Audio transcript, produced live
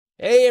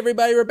Hey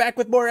everybody, we're back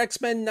with more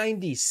X-Men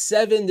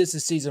 97. This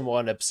is Season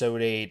 1,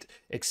 Episode 8.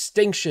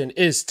 Extinction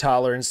is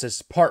Tolerance. This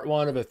is part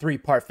 1 of a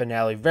 3-part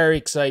finale. Very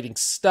exciting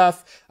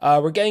stuff.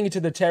 We're getting into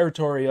the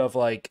territory of,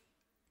 like,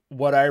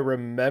 what I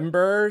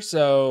remember.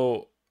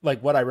 So,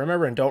 like, what I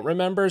remember and don't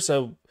remember.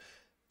 So,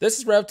 this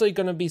is relatively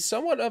going to be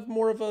somewhat of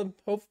more of a,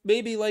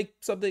 maybe like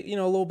something, you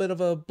know, a little bit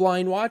of a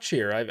blind watch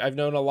here. I've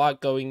known a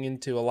lot going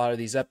into a lot of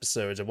these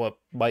episodes and what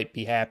might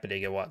be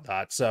happening and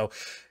whatnot. So,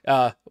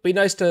 it'll be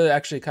nice to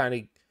actually kind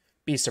of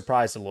be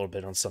surprised a little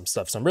bit on some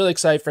stuff. So I'm really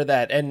excited for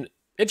that. And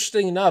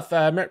interesting enough,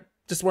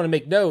 just want to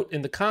make note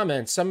in the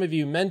comments, some of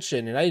you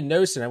mentioned, and I didn't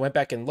notice it, I went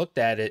back and looked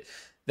at it,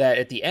 that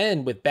at the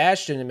end with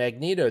Bastion and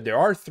Magneto, there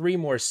are 3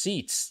 more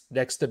seats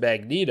next to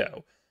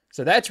Magneto.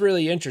 So that's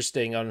really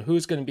interesting on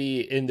who's going to be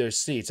in those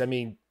seats. I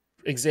mean,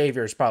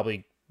 Xavier is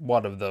probably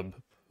one of them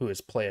who is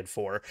planned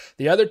for.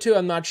 The other 2,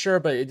 I'm not sure,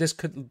 but this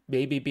could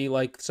maybe be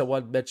like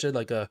someone mentioned,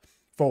 like a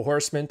 4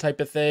 Horsemen type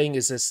of thing.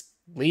 Is this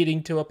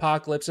leading to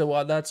Apocalypse and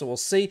whatnot? So we'll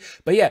see.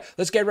 But yeah,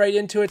 let's get right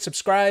into it.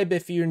 Subscribe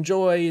if you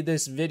enjoy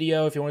this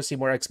video. If you want to see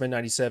more X-Men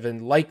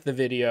 97, like the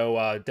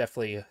video.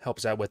 Definitely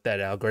helps out with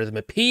that algorithm.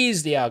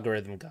 Appease the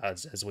algorithm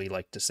gods, as we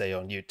like to say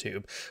on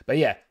YouTube. But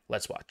yeah,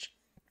 let's watch.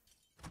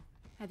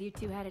 Have you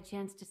two had a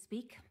chance to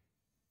speak?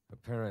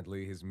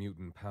 Apparently, his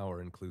mutant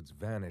power includes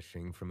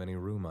vanishing from any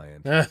room I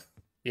enter.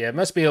 Yeah, it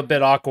must be a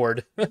bit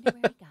awkward. Wonder where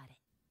he got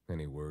it.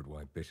 Any word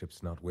why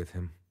Bishop's not with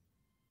him?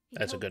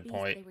 That's a good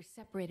point. They were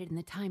separated in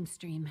the time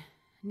stream.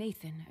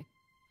 Nathan, a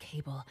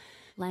cable,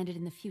 landed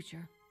in the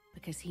future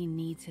because he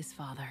needs his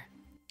father.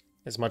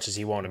 As much as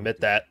he won't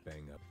admit that.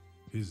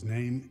 His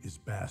name is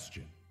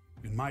Bastion.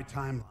 In my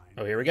timeline,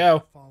 oh, here we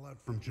go. Fallout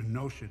from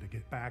Genosha to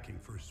get backing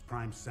for his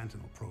Prime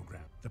Sentinel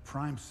program. The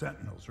Prime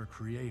Sentinels are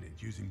created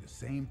using the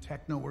same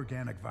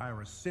techno-organic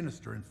virus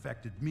Sinister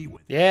infected me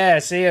with. Yeah,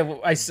 see,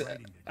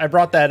 I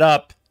brought that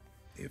up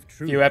a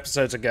few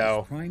episodes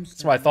ago.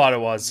 That's what I thought it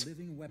was.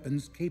 Living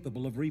weapons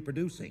capable of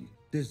reproducing,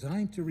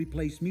 designed to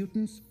replace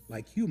mutants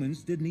like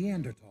humans did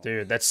Neanderthals.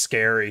 Dude, that's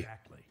scary.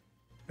 Exactly.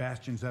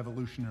 Bastion's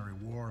evolutionary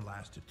war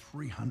lasted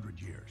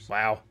 300 years.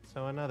 Wow.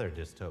 So another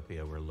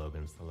dystopia where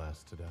Logan's the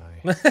last to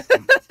die. No,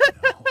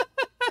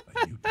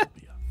 a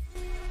utopia.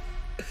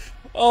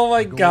 Oh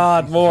my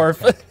God,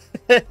 Morph.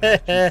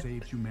 Bastion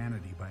saved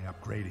humanity by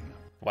upgrading them.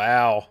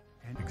 Wow.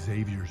 And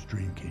Xavier's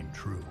dream came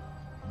true.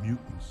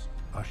 Mutants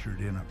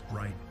ushered in a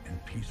bright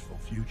and peaceful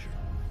future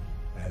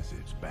as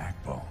its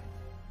backbone.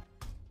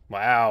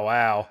 Wow,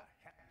 wow.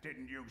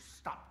 Didn't you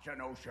stop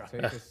Genosha?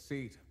 Take a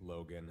seat,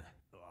 Logan.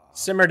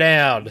 Simmer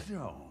down.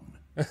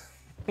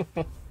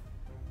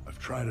 I've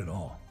tried it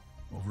all,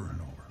 over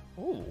and over.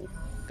 Ooh,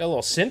 got a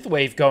little synth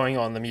wave going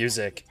on the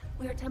music.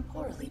 We're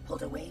temporally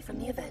pulled away from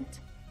the event.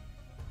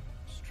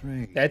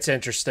 Strange. That's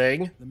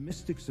interesting. The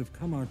mystics of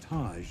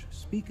Camartage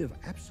speak of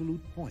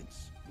absolute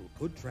points. Who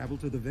could travel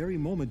to the very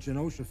moment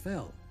Genosha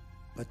fell,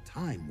 but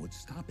time would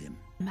stop him.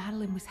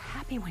 Madeline was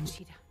happy when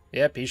she died.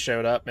 Yep, he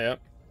showed up, yep.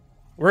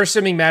 We're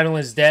assuming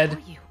Madeline's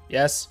dead.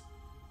 Yes.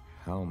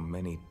 How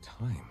many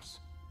times?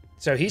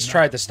 So he's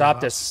tried to stop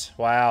this.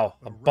 Wow,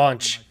 a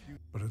bunch.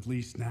 But at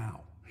least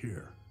now,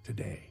 here,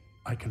 today,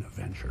 I can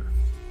avenge her.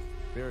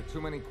 There are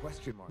too many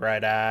question marks.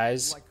 Bright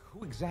eyes. Like,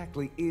 who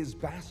exactly is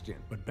Bastion?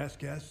 But best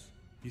guess,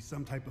 he's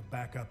some type of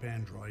backup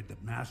android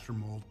that Master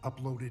Mold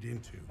uploaded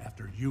into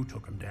after you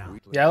took him down.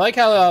 Yeah, I like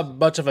how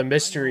much of a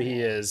mystery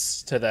he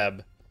is to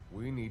them.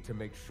 We need to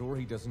make sure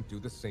he doesn't do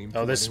the same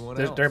Oh, to anyone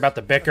else. they're about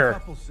to A bicker.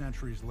 couple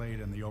centuries late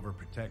in the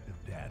overprotective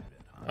dad bit,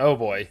 huh? Oh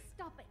boy.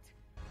 Stop it.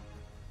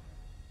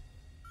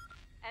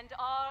 And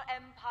our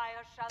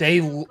empire shall They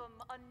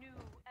welcome a new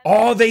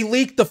Oh, they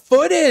leaked the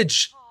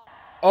footage.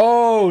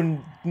 Oh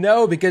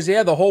no, because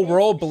yeah, the whole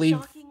world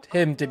believed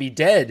him to be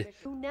dead.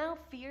 Who now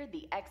fear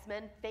the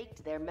X-Men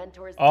faked their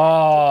mentors.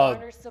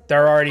 Oh,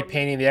 they're already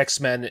painting the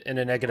X-Men in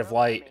a negative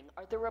light.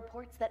 Are the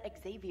reports that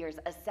Xavier's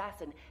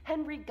assassin,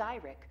 Henry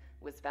Gyrick,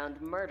 was found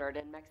murdered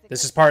in Mexico?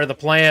 This is part of the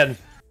plan.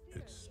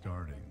 It's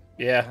starting.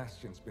 Yeah.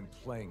 Bastion's been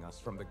playing us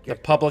from the The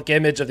get-go. public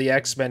image of the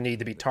X-Men need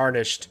to be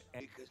tarnished.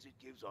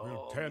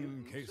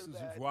 10 cases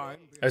of wine.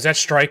 Oh, is that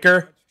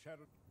Stryker?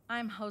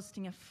 I'm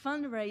hosting a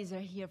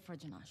fundraiser here for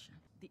Genosha.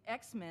 The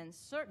X-Men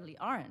certainly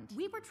aren't.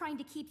 We were trying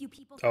to keep you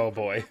people Oh, from coming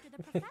boy. after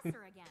the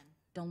professor again.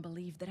 Don't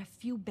believe that a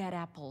few bad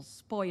apples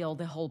spoil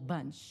the whole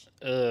bunch.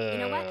 You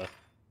know what?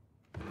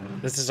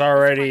 This has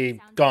already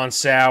gone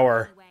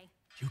sour.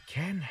 You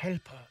can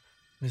help her,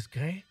 Miss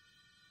Gray.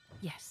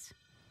 Yes.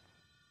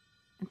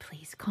 And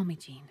please call me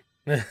Jean.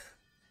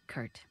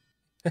 Kurt.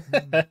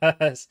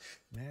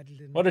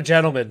 Madeline What a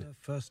gentleman. her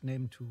first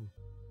name too.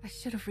 I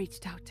should have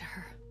reached out to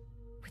her.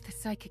 With the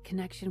psychic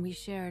connection we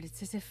shared,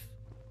 it's as if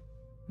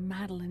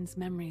Madeline's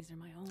memories are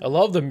my own. I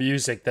love the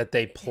music that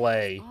they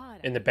play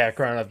in the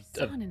background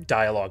of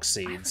dialogue I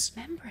scenes.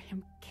 remember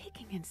him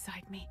kicking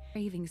inside me.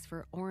 Cravings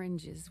for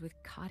oranges with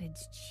cottage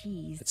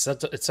cheese. It's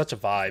such a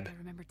vibe. I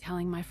remember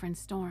telling my friend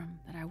Storm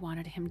that I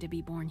wanted him to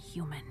be born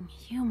human.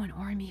 Human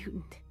or a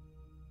mutant.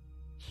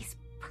 He's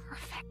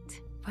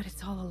perfect. But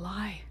it's all a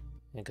lie.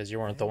 Because you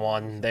weren't the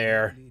one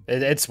there.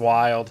 It's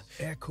wild.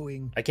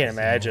 Echoing I can't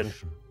the imagine.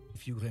 emotion,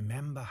 if you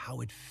remember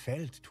how it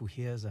felt to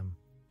hear them.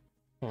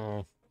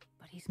 But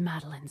he's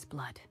Madeline's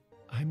blood.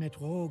 I met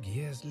Rogue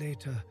years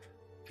later.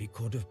 We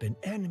could have been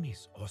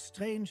enemies or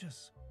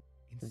strangers.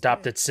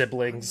 Adopted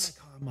siblings.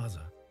 Unlike our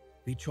mother,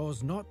 we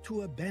chose not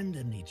to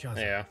abandon each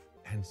other. Yeah.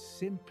 And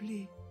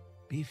simply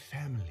be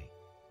family.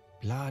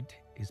 Blood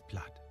is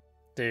blood.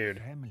 Dude.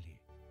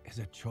 Family is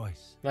a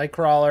choice.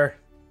 Nightcrawler.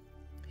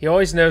 He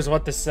always knows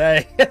what to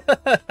say.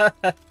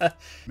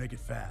 Make it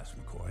fast,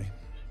 McCoy.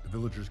 The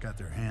villagers got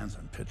their hands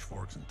on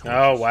pitchforks and torches.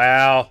 Oh,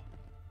 wow.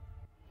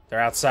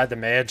 They're outside the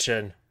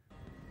mansion.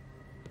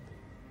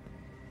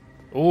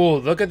 Ooh,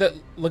 look at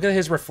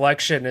his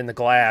reflection in the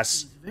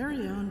glass.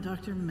 Very own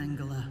Dr.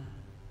 Mengele.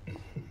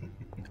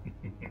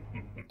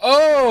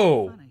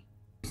 Oh!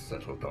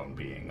 Settled on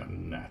being a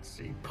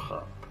Nazi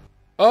pup.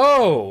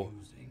 Oh!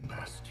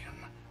 Bastion.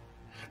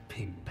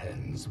 Pig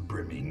pens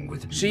brimming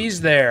with...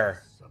 She's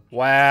there.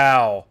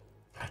 Wow.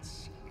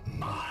 That's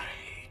my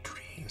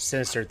dream.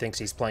 Sinister thinks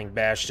he's playing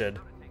Bastion.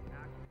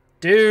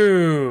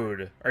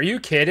 Dude! Are you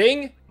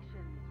kidding?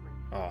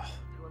 Oh.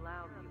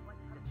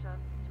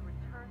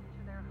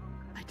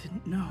 I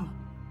didn't know.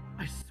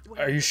 I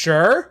swear. Are you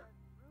sure?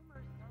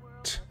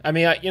 I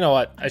mean, you know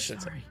what? I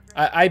should say.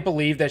 I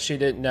believe that she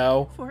didn't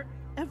know. For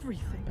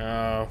everything.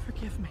 Oh.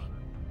 Forgive me.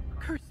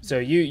 Curse me. So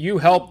you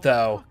helped,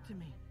 though. Talk to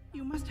me.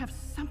 You must have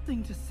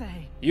something to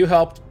say. You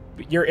helped.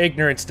 Your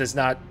ignorance does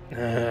not...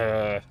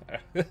 And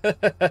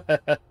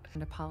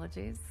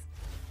apologies.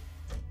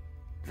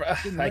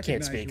 I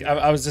can't speak.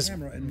 I was just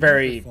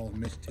very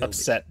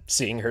upset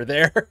seeing her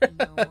there.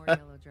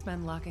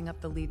 Been locking up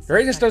the lead.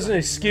 Radius doesn't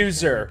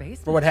excuse her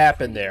for what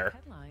happened there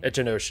at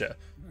Genosha.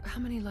 How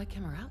many like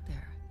him are out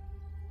there?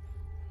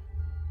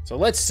 So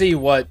let's see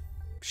what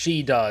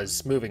she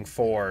does moving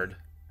forward.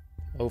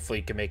 Hopefully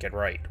he can make it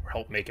right, or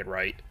help make it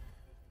right.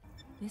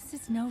 This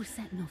is no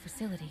Sentinel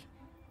facility.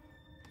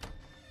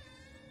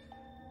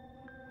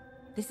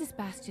 This is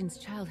Bastion's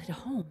childhood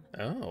home.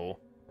 Oh.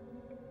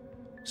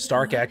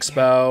 Stark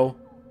Expo.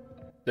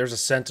 There's a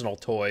Sentinel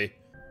toy.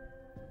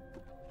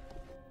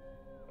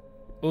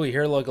 Oh, you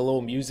hear like a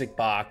little music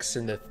box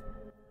in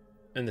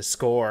the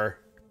score.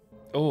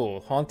 Oh,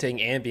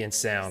 haunting ambient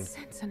sound.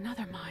 Sense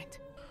another mind.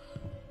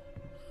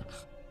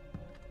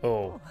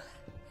 Oh.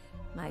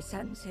 My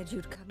son said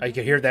you'd come. I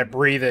can hear that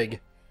breathing.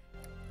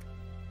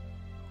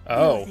 You're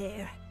Oh.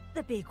 there,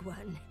 the big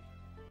one.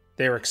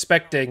 They were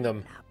expecting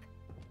them.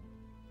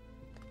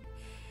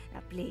 Now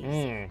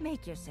please,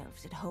 make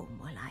yourselves at home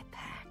while I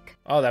pack.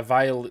 Oh, that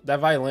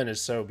violin is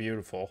so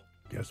beautiful.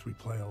 Guess we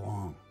play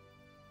along.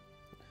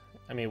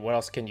 I mean, what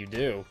else can you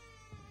do?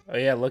 Oh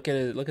yeah, look at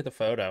it. Look at the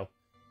photo.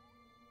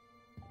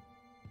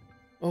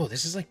 Oh,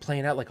 this is like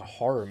playing out like a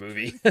horror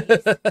movie.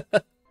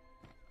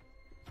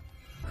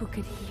 Who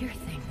could hear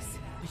things?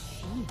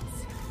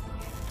 Machines.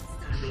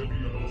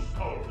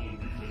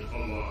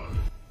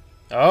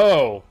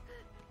 Oh.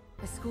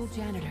 A school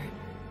janitor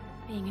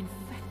being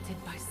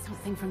infected by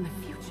something from the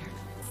future.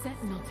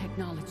 Sentinel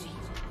technology.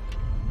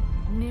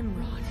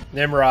 Nimrod.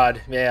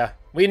 Nimrod, yeah.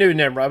 We knew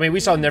Nimrod. I mean, we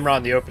saw Nimrod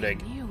in the opening.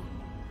 New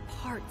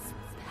parts,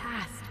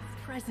 past,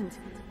 present,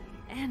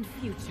 and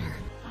future.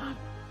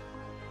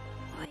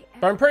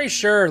 But I'm pretty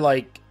sure,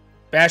 like,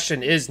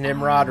 Bastion is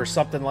Nimrod or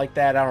something like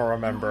that. I don't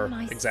remember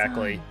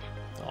exactly.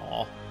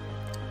 Aw.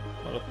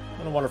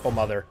 What a wonderful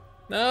mother.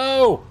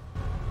 No!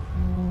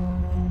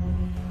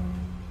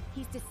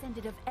 He's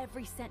descended of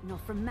every Sentinel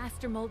from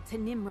Master Mold to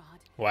Nimrod.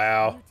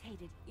 Wow.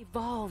 Mutated,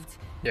 evolved.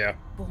 Yeah.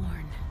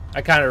 Born.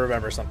 I kind of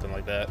remember something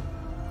like that.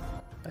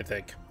 I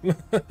think.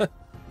 But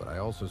I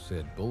also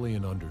said bully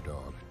an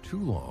underdog too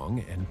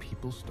long and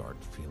people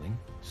start feeling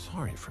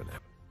sorry for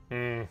them.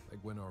 Like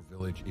when our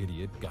village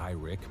idiot, Guy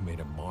Rick, made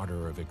a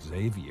martyr of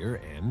Xavier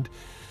and...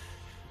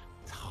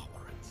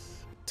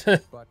 tolerance.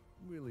 But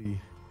really,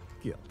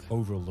 guilt.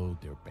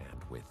 Overload their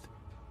bandwidth.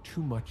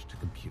 Too much to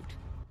compute.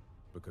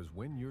 Because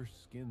when your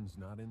skin's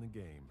not in the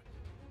game,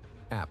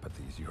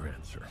 apathy's your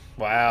answer.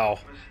 Wow.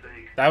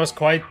 That was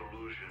quite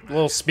a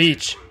little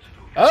speech.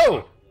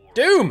 Oh!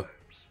 Doom!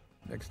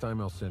 Next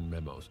time I'll send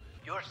memos.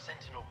 Your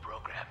Sentinel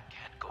program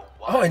can't go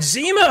Oh, and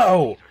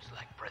Zemo!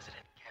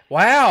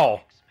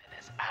 Wow.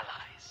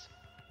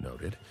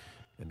 Noted.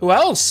 And who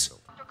else?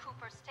 Dr.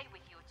 Cooper, stay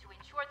with you to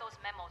ensure those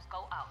memos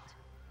go out.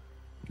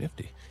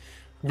 Nifty.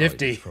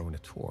 Nifty. Throwing a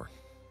tour.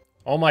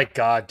 Oh my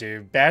god,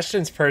 dude.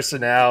 Bastion's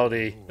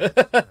personality.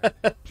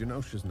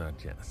 Genosha's not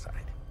genocide.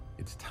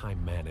 It's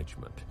time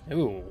management.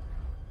 Ooh.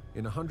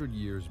 In 100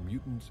 years,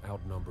 mutants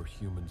outnumber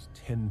humans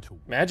 10 to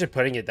 1. Imagine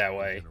putting it that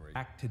way.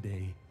 Act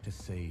today to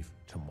save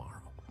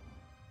tomorrow.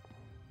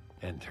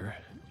 Enter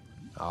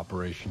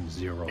Operation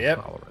Zero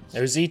Tolerance.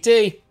 There's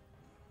E.T.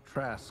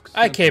 Trask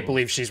I can't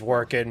believe she's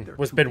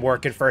been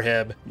working for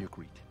him. You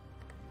agreed.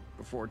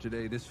 Before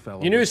today, this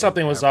fellow You knew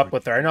something was up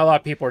with her. I know a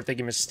lot of people are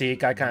thinking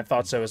Mystique. I kind of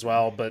thought so as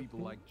well, but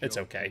it's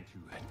okay.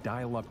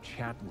 Dial up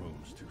chat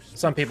rooms to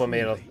some people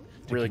made a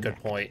really good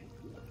point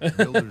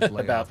Builders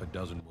lay about off a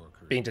dozen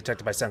workers being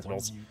detected by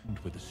Sentinels.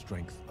 With the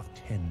strength of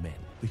 10 men.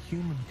 The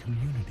human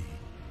community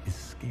is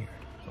scared.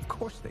 Of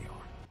course they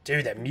are.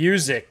 Dude, that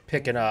music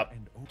picking up.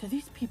 Do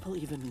these people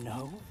even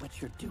know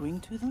what you're doing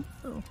to them?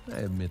 Well, I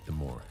admit the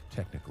more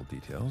technical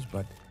details,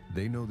 but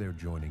they know they're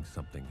joining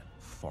something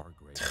far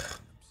greater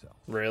than themselves.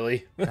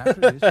 Really?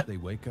 After this, they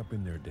wake up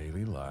in their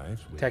daily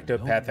lives with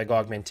Technopathic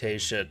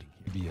augmentation.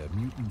 Maybe a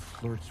mutant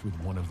flirts with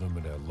one of them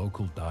at a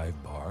local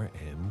dive bar,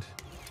 and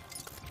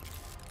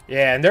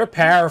yeah, and they're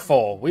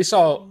powerful. We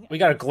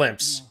got a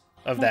glimpse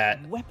of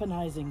that.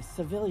 Weaponizing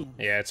civilians.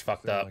 Yeah, it's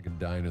fucked up. like a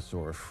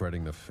dinosaur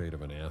fretting the fate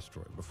of an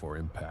asteroid before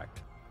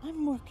impact.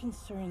 I'm more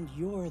concerned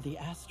you're the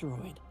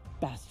asteroid,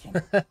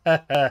 Bastion.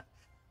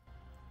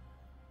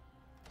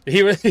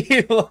 He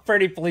looked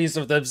pretty pleased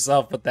with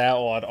himself with that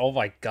one. Oh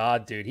my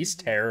god, dude, he's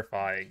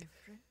terrifying.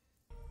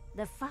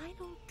 The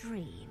final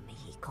dream,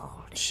 he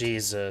called it.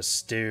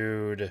 Jesus,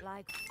 dude.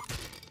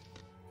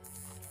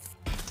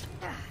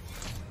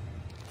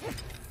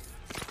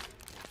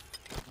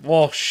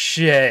 Well,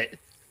 shit.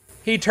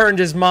 He turned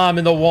his mom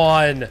into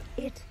one.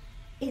 It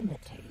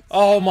imitates.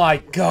 Oh my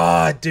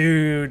god,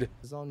 dude.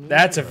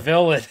 That's a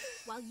villain.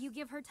 While you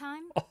give her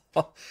time,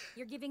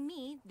 you're giving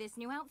me this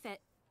new outfit.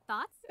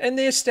 Thoughts? And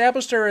they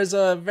established her as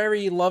a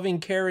very loving,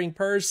 caring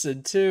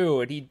person,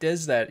 too. And he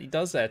does that. He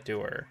does that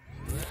to her.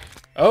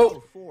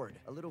 Oh.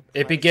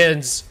 It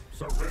begins.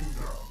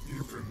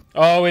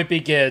 Oh, it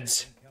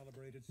begins.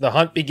 The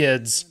hunt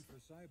begins.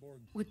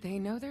 Would they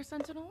know they're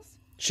Sentinels?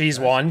 She's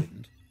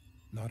one.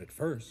 Not at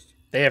first.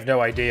 They have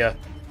no idea.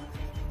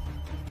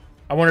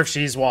 I wonder if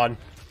she's one.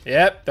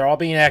 Yep, they're all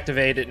being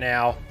activated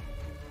now.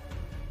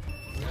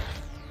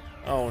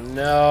 Oh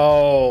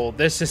no,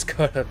 this is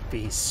gonna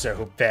be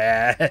so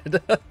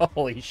bad.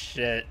 Holy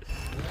shit.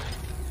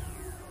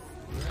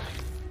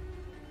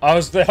 I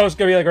was gonna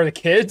be like, are the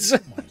kids?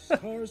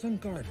 Stars and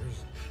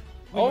garters.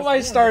 Oh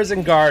my stars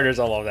and garters,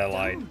 I love that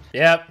line.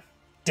 Yep.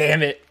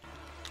 Damn it.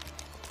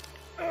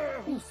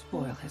 You'll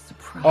spoil his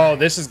surprise. Oh,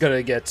 this is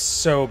gonna get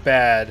so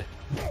bad.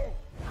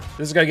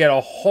 This is gonna get a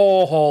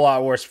whole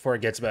lot worse before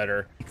it gets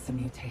better. It's a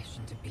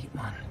mutation to beat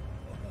one.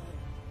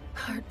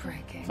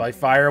 Heartbreaking. Fight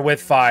fire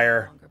with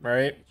fire,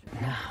 right?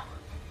 Now.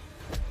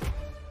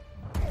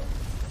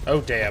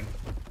 Oh damn.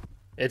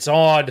 It's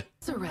on.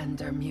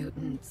 Surrender,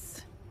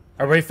 mutants.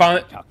 Are we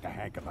finally Talk to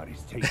Hank about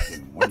his taste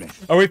in women.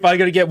 Are we finally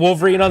gonna get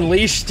Wolverine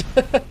unleashed?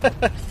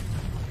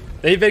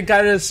 They've been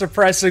kind of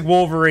suppressing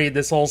Wolverine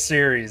this whole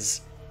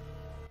series.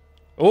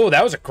 Oh,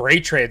 that was a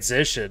great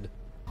transition.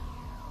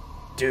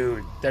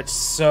 Dude, that's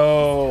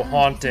so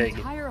haunting.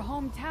 Entire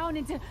hometown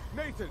into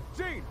Nathan,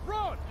 Jean,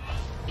 run!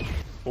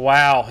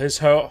 Wow, his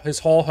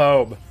whole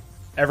home.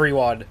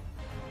 Everyone.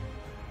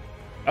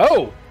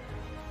 Oh!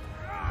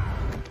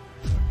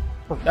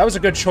 That was a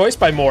good choice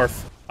by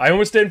Morph. I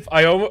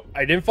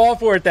didn't fall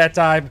for it that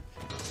time.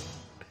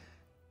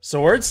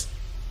 Swords?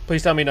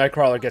 Please tell me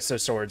Nightcrawler gets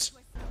those swords.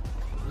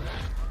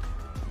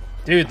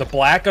 Dude, the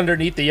black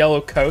underneath the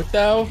yellow coat,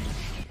 though?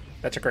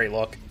 That's a great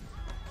look.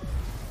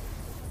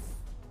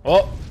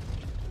 Oh.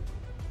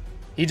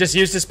 He just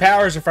used his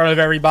powers in front of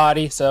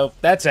everybody, so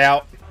that's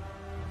out.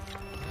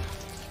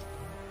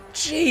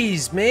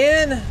 Jeez,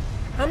 man.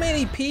 How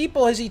many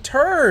people has he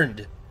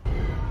turned?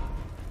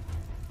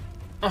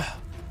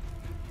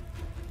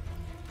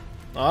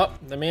 Oh,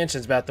 the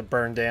mansion's about to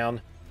burn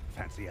down.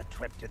 Fancy a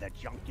trip to the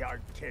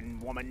junkyard, Tin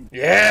Woman?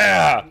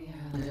 Yeah!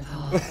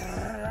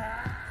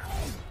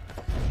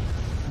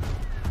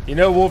 You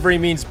know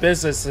Wolverine means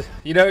business.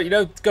 You know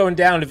it's going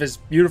down if his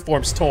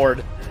uniform's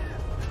torn.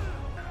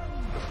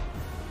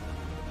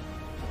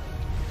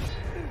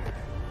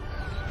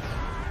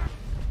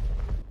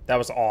 That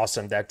was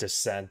awesome, that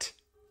descent.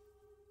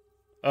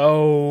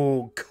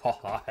 Oh,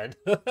 God.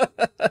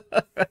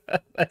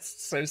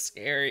 That's so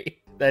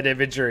scary. That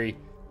imagery.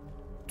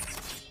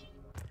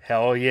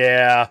 Hell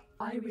yeah.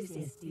 I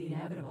resist the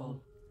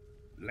inevitable.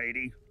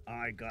 Lady,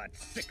 I got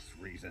 6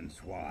 reasons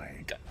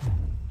why.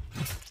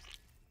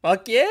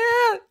 Fuck yeah!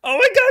 Oh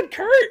my god,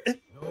 Kurt!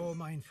 No,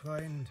 mein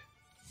Freund.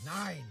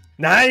 9.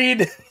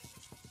 9!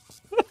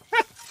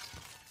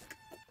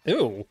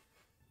 Ew.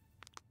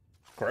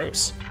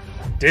 Gross.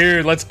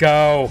 Dude, let's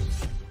go.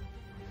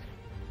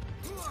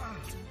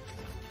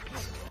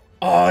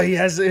 Oh, he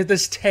has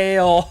this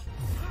tail.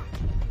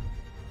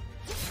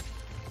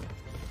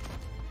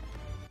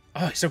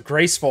 Oh, he's so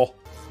graceful.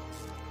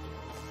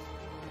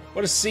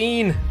 What a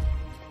scene.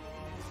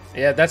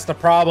 Yeah, that's the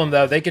problem,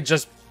 though. They could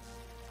just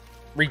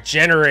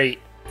regenerate.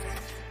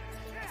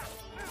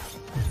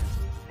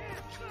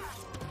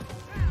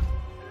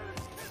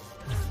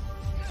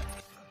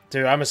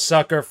 Dude, I'm a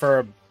sucker for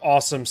an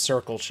awesome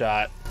circle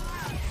shot.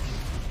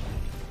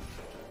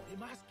 We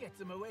must get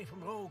them away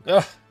from Rogue.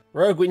 Ugh,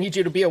 Rogue, we need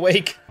you to be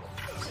awake.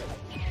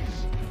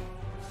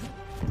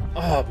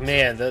 Oh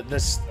man,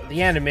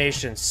 the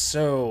animation's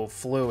so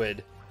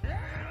fluid.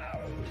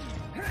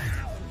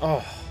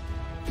 Oh.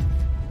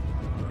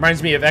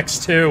 Reminds me of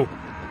X2.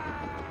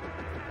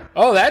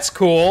 Oh, that's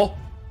cool.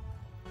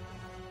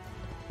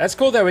 That's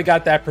cool that we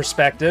got that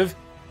perspective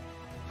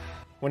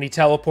when he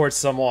teleports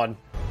someone.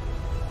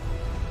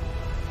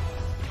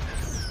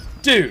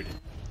 Dude,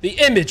 the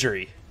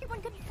imagery.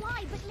 Everyone could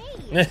fly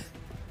but me.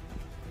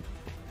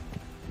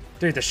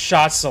 Dude, the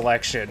shot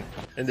selection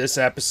in this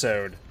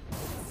episode.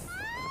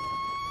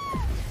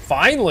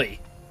 Finally.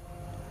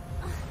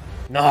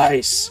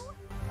 Nice.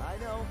 I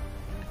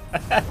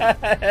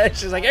know.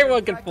 She's like,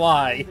 everyone can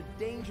fly.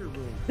 Danger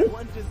room.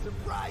 Want to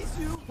surprise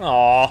you?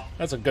 Aw,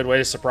 that's a good way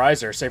to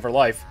surprise her, save her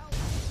life.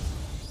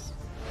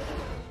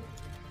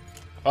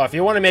 Oh, if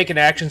you want to make an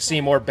action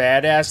scene more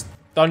badass,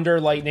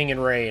 thunder, lightning,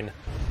 and rain.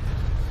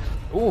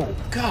 Ooh,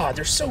 God,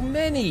 there's so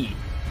many.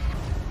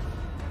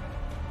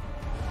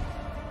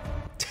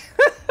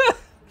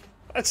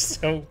 That's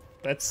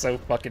so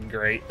fucking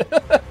great.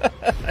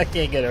 I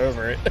can't get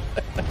over it.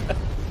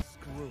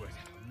 Screw it.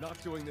 I'm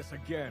not doing this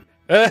again.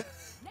 Nathan,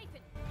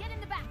 get in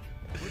the back.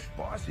 Quit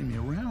bossing me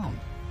around.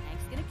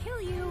 Hank's gonna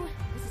kill you.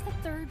 This is the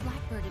third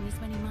Blackbird in these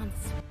many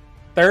months.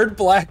 Third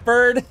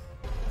Blackbird?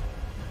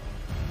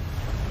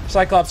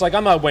 Cyclops like,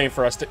 I'm not waiting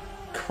for us to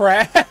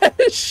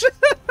crash.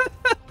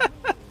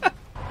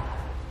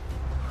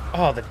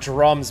 Oh, the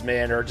drums,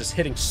 man, are just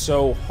hitting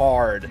so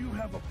hard. You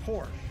have a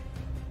Porsche.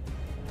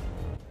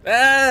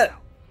 Ah,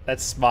 that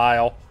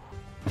smile.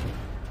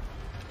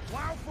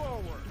 Plow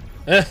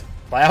forward.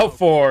 Plow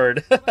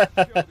forward. Let's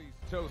show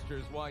these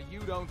toasters why you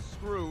don't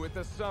screw with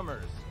the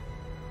Summers.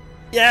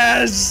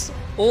 Yes!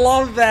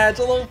 Love that.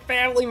 A little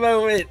family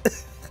moment.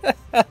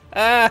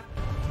 The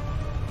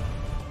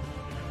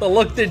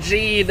look to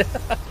Gene.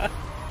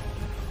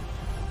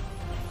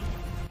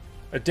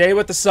 A day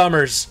with the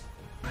Summers.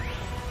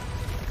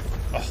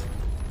 Oh.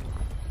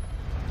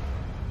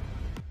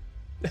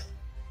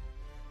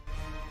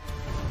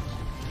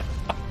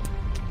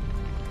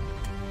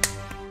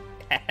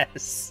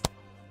 Yes.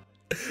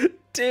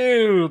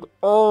 Dude.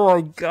 Oh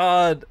my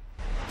god.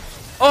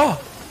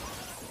 Oh.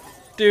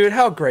 Dude,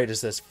 how great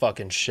is this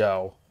fucking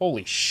show?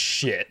 Holy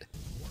shit.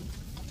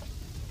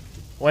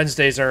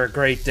 Wednesdays are a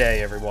great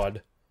day,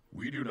 everyone.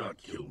 We do not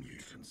kill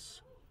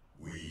mutants.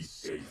 We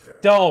save them.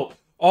 Don't.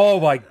 Oh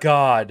my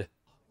god.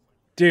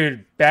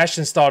 Dude,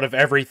 Bastion's thought of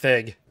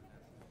everything.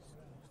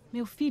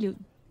 Meu filho,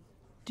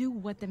 do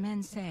what the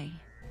men say.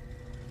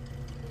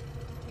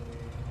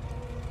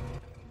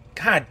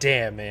 God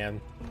damn,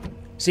 man.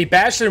 See,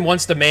 Bastion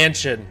wants the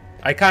mansion.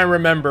 I kind of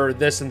remember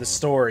this in the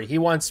story.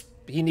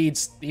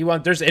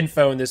 There's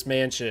info in this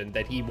mansion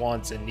that he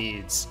wants and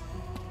needs.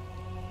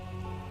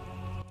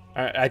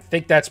 I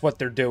think that's what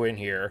they're doing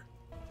here.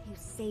 You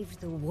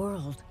saved the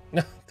world.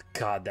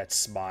 God, that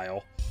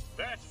smile.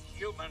 That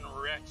human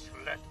wretch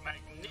let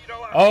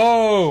Magneto out.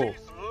 Oh!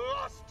 She's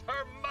lost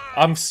her mind.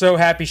 I'm so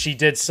happy she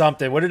did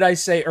something. What did I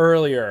say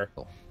earlier?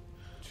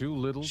 Too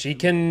little. She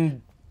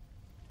can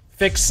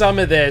fix some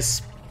of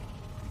this.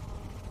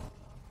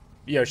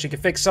 You know, she can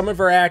fix some of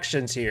her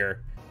actions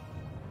here.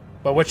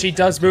 But what she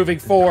does moving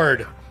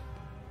forward,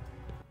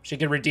 she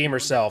can redeem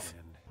herself.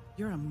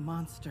 You're a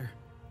monster.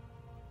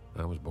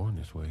 I was born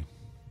this way.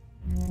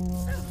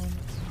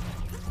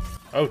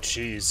 Oh,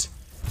 jeez.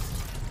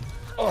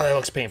 Oh, that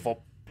looks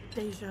painful.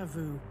 Deja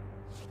vu.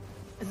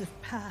 As if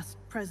past,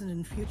 present,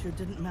 and future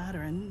didn't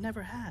matter and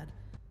never had.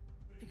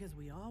 Because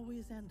we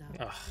always end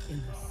up in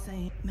the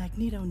same...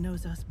 Magneto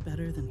knows us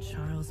better than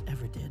Charles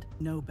ever did.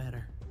 No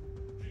better.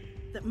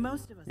 That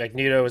most of us...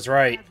 Magneto is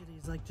right.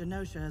 Tragedies like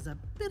Genosha as a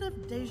bit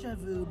of deja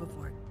vu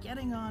before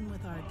getting on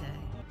with our day.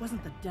 It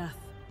wasn't the death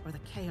or the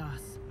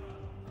chaos.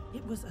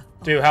 It was a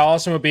Dude, how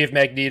awesome would it be if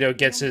Magneto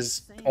gets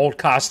his old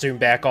costume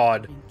back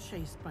on? being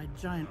chased by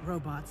giant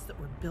robots that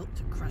were built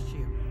to crush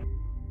you.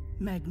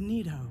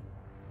 Magneto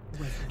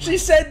was She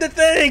said the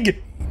thing!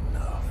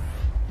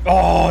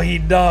 Oh,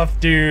 enough,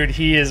 dude.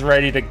 He is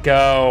ready to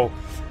go.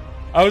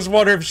 I was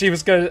wondering if she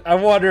was gonna... I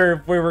wonder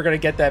if we were gonna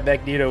get that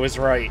Magneto was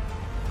right.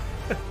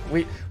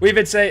 We've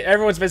been saying...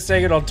 Everyone's been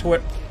saying it on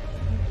Twitter.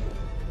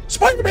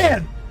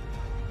 Spider-Man!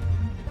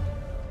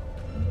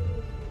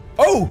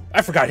 Oh!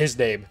 I forgot his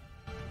name.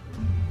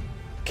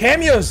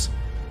 Cameos!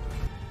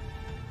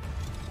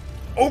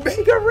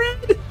 Omega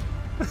Red!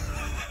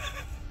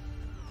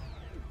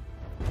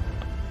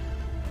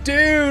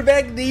 Dude,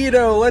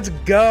 Magneto, let's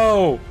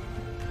go!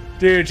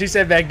 Dude, she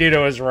said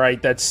Magneto is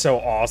right. That's so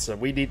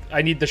awesome.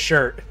 I need the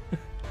shirt.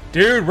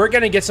 Dude, we're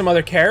gonna get some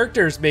other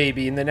characters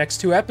maybe in the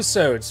next 2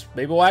 episodes.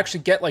 Maybe we'll actually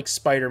get like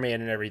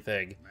Spider-Man and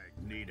everything.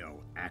 Magneto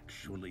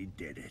actually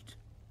did it.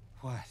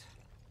 What?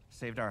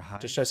 Saved our hide?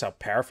 Just shows how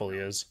powerful he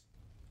is.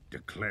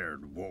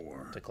 Declared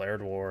war.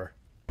 Declared war.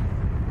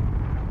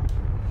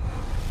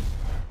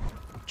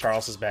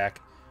 Charles is back.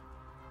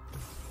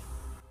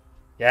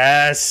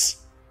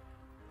 Yes!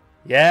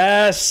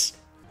 Yes!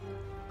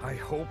 I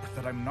hope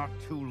that I'm not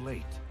too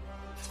late.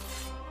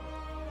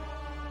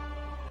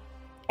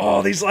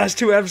 Oh, these last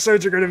 2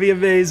 episodes are going to be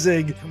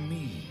amazing. To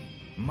me,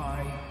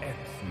 my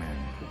X-Men.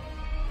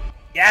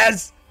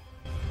 Yes!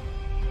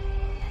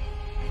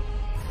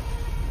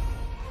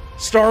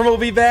 Storm will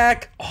be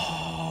back.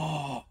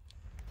 Oh,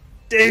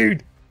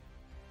 dude.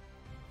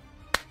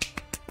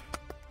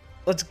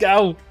 Let's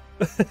go.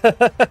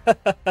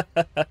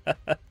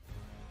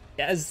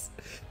 Yes.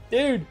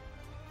 Dude.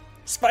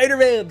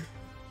 Spider-Man.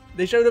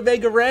 They showed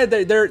Omega Red.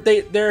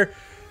 They're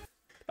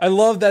I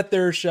love that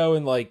they're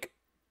showing like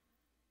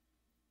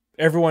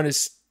everyone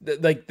is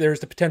like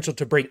there's the potential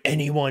to bring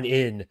anyone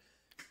in.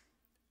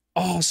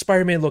 Oh,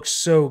 Spider-Man looks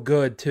so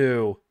good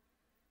too.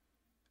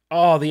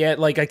 Oh,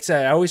 like I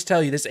said, I always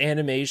tell you this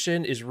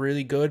animation is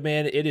really good,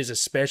 man. It is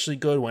especially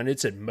good when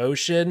it's in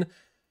motion.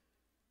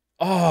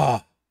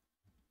 Oh,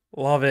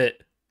 love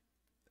it.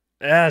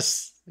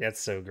 Yes, that's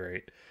so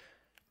great.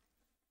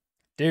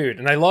 Dude,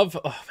 and I love,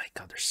 oh my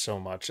god, there's so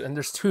much. And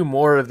there's 2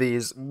 more of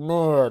these.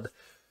 Man.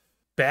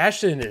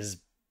 Bastion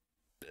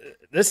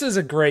this is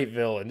a great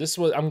villain.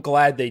 I'm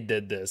glad they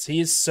did this.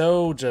 He's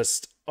so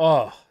just,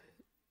 oh.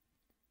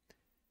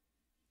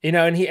 You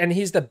know, and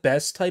he's the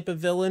best type of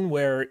villain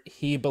where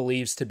he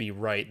believes to be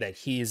right, that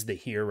he's the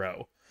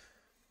hero.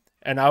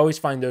 And I always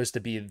find those to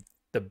be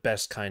the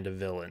best kind of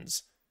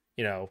villains.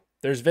 You know,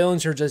 there's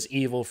villains who are just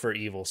evil for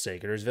evil's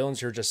sake. There's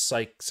villains who are just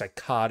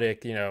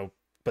psychotic, you know,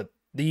 but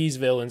these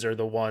villains are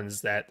the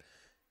ones that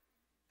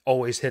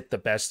always hit the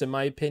best, in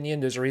my opinion.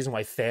 There's a reason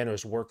why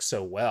Thanos works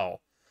so well,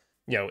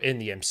 you know, in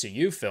the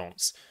MCU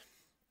films.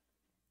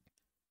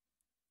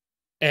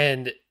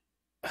 And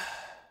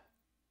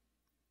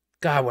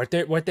God,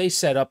 what they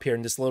set up here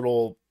in this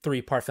little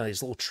 3-part finale,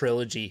 this little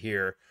trilogy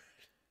here.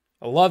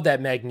 I love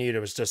that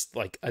Magneto was just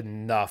like,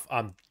 enough.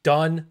 I'm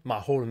done. I'm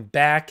not holding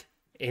back.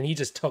 And he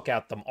just took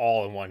out them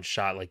all in one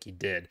shot like he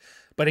did.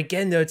 But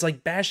again, though, it's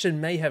like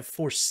Bastion may have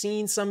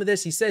foreseen some of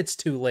this. He said it's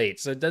too late,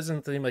 so it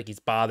doesn't seem like he's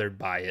bothered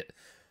by it.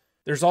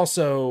 There's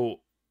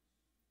also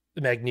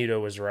Magneto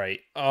was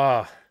right.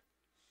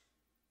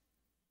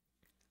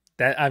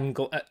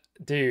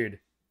 Dude.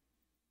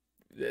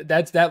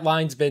 That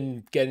line's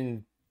been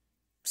getting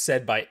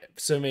said by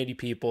so many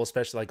people,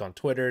 especially like on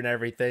Twitter and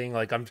everything.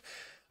 Like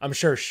I'm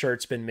sure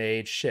shirts been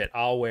made. Shit,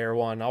 I'll wear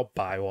one. I'll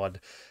buy one.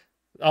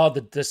 Oh,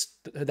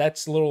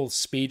 that's little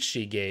speech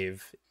she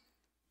gave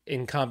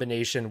in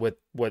combination with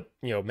what,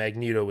 you know,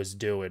 Magneto was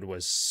doing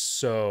was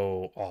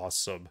so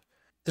awesome.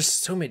 There's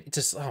so many,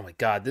 just, oh my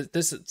god,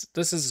 this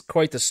is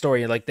quite the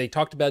story. Like, they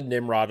talked about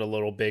Nimrod a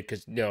little bit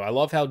because, you know, I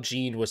love how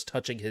Jean was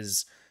touching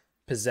his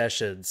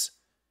possessions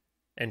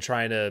and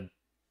trying to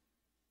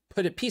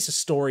put a piece of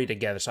story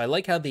together. So I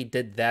like how they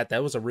did that.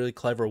 That was a really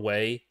clever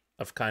way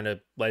of kind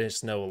of letting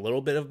us know a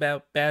little bit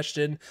about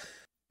Bastion.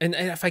 And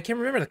if I can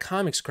remember the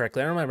comics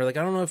correctly, I don't remember. Like,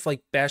 I don't know if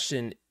like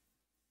Bastion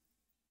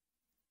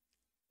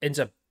ends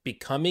up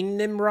becoming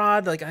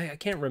Nimrod. Like, I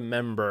can't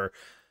remember.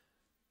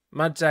 I'm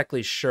not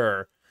exactly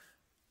sure.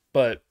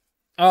 But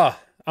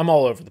I'm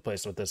all over the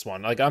place with this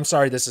one. Like, I'm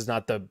sorry this is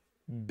not the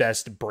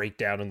best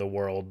breakdown in the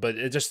world, but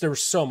there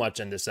was so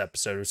much in this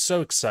episode. It was so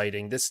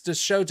exciting. This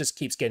show just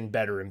keeps getting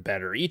better and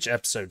better. Each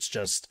episode's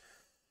just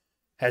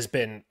has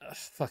been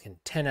fucking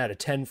 10 out of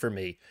 10 for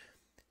me.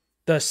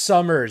 The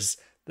Summers,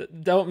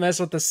 don't mess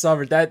with the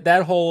Summer.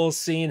 That whole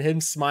scene, him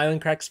smiling,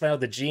 crack smile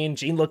to Jean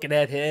looking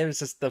at him, it's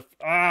just that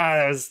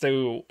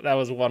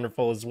was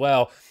wonderful as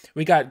well.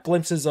 We got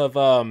glimpses of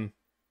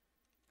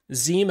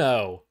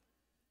Zemo.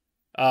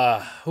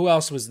 Who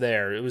else was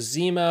there? It was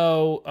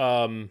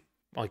Zemo.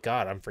 Oh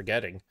god, I'm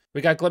forgetting.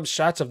 We got glimpse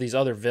shots of these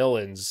other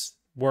villains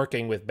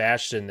working with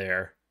Bastion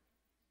there.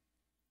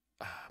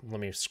 Let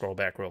me scroll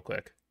back real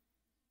quick.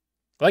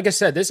 Like I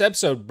said, this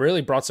episode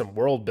really brought some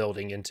world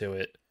building into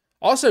it.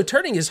 Also,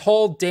 turning his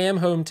whole damn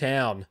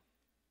hometown.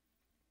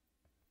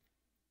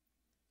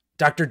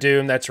 Dr.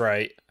 Doom, that's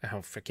right. I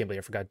can't believe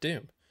I forgot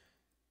Doom.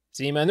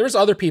 See, man, there was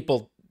other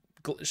people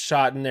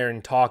shot in there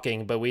and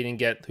talking, but we didn't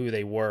get who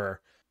they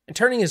were. And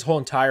turning his whole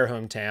entire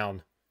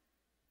hometown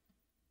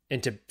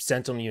into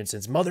Sentinel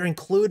units, mother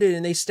included,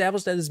 and they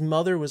established that his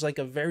mother was like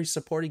a very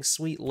supporting,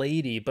 sweet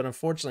lady, but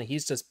unfortunately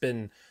he's just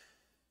been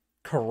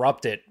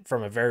corrupted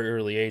from a very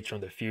early age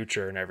from the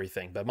future and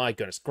everything. But my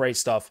goodness, great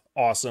stuff.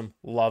 Awesome.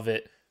 Love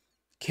it.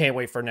 Can't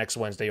wait for next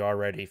Wednesday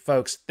already.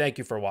 Folks, thank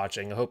you for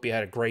watching. I hope you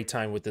had a great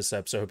time with this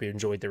episode. I hope you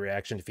enjoyed the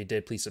reaction. If you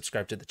did, please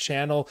subscribe to the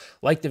channel.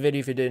 Like the video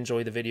if you did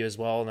enjoy the video as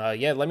well. And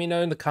yeah, let me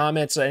know in the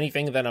comments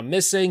anything that I'm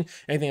missing,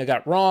 anything I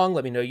got wrong.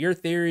 Let me know your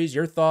theories,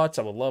 your thoughts.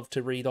 I would love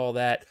to read all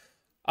that.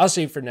 I'll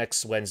see you for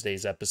next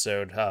Wednesday's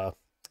episode.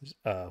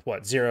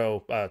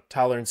 Zero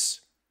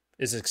Tolerance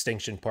is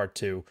Extinction Part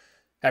 2.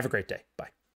 Have a great day. Bye.